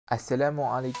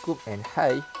Assalamualaikum and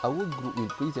hi, our group will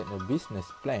present a business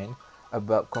plan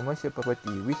about commercial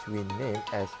property which we name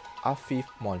as Afif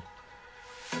Mall.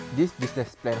 This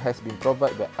business plan has been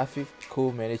provided by Afif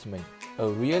Co-Management. A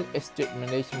real estate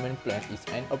management plan is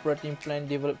an operating plan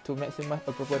developed to maximize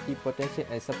a property potential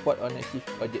and support ownership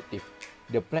objective.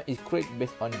 The plan is created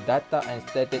based on data and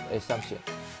stated assumptions.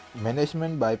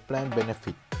 Management by plan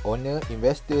benefit. Owner,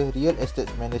 investor, real estate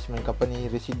management company,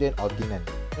 resident or tenant.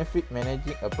 Benefit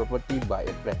managing a property by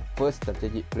a plan. First,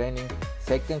 strategic planning.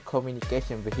 Second,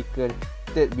 communication vehicle.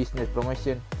 Third, business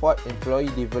promotion. Fourth, employee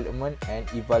development and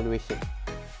evaluation.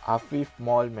 Afif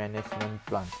Mall Management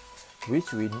Plan,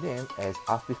 which we name as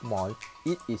Afif Mall.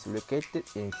 It is located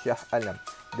in Shah Alam.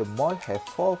 The mall has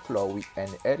 4 floors with an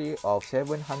area of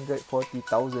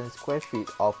 740,000 square feet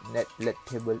of net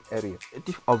lettable area.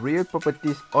 Objective of real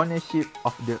properties ownership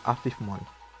of the Afif Mall.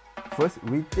 First,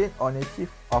 retain ownership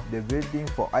of the building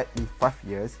for at least 5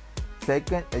 years.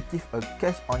 Second, achieve a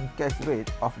cash-on-cash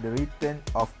rate of the return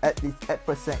of at least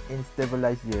 8% in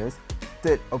stabilized years.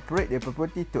 Third, operate the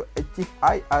property to achieve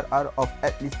IRR of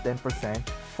at least 10%.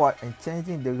 Fourth, and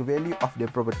changing the value of the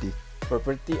property.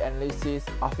 Property analysis,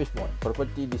 Afif Mall.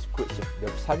 Property description.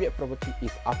 The subject property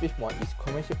is Afif Mall is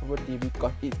commercial property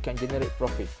because it can generate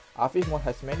profit. Afif Mall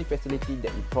has many facilities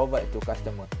that it provides to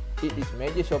customers. It is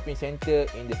major shopping centre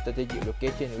in the strategic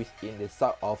location within the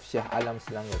south of Shah Alam,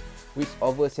 Selangor, with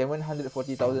over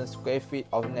 740,000 square feet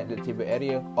of net lettable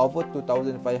area, over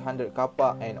 2,500 car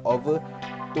park and over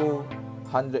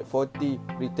 240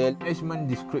 retail. Management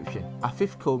description.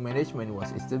 Afif Co-Management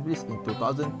was established in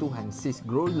 2002 and since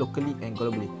grown locally and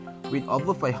globally. With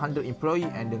over 500 employees,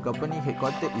 and the company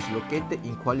headquarters is located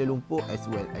in Kuala Lumpur as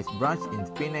well as branch in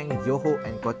Penang, Johor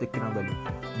and Kota Kinabalu.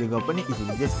 The company is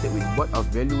registered with Board of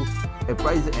Value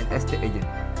Appraiser and Estate Agent.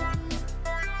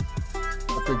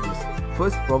 Strategies.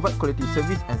 First, provide quality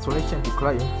service and solution to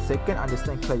client. Second,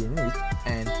 understand client needs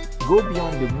and go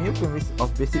beyond the mere premise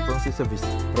of basic property service.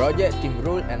 Project team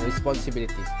role and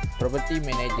responsibilities. Property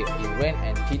manager is rent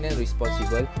and tenant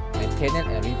responsible, and tenant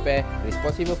and repair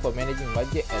responsible for managing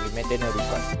budget and maintenance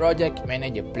requests. Project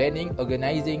manager planning,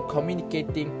 organizing,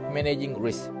 communicating, managing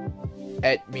risk.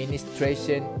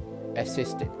 Administration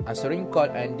assistant, answering call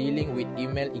and dealing with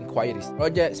email inquiries.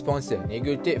 Project sponsor,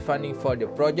 negotiate funding for the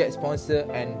project sponsor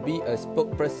and be a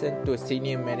spokesperson to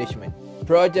senior management.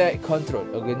 Project control,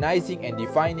 organizing and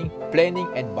defining, planning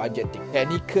and budgeting.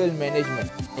 Technical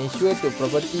management, ensure the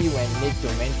property when need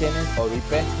to maintenance or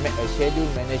repair, make a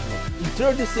schedule management.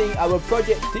 Introducing our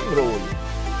project team role.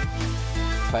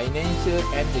 Financial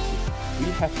analysis,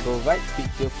 we have provided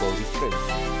picture for reference.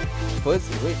 First,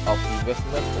 rate of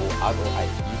investment or ROI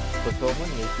is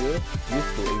performance measure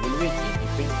used to evaluate the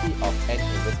efficiency of an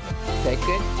investment.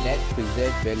 Second, net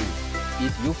present value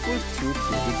is useful to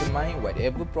determine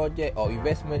whatever project or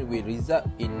investment will result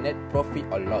in net profit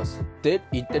or loss. Third,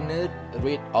 internal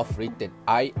rate of return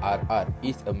 (IRR)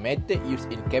 is a method used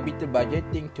in capital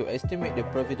budgeting to estimate the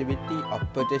profitability of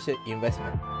potential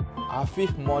investment.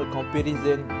 Afif Mall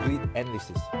comparison grid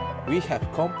analysis. We have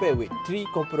compared with 3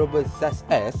 comparables such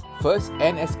as first,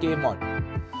 NSK Mall.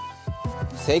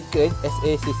 Second,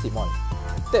 SACC Mall.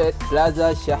 Third,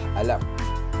 Plaza Shah Alam.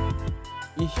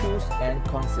 Issues and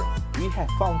concerns. We have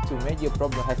found 2 major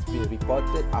problems has been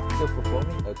reported after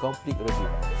performing a complete review.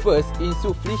 First,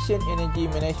 insufficient energy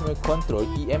management control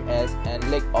 (EMS) and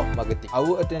lack of marketing.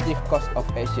 Our alternative course of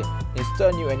action: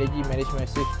 install new energy management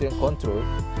system control,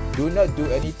 do not do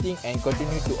anything and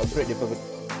continue to operate the property.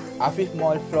 Afif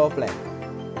Mall floor plan.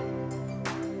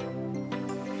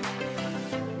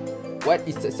 What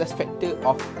is the success factor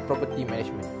of property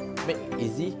management? Make it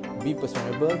easy, be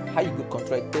personable, hire good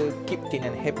contractor, keep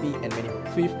tenant happy and many more.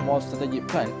 Fifth Mall strategic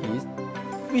plan is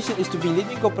vision is to be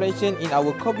leading corporation in our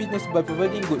core business by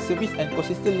providing good service and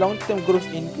consistent long-term growth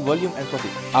in volume and profit.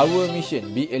 Our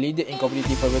mission, be a leader in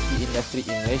competitive property industry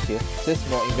in Malaysia, search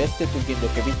more investors to gain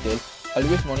the capital,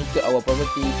 always monitor our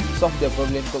property, solve the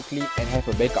problem quickly and have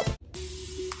a backup.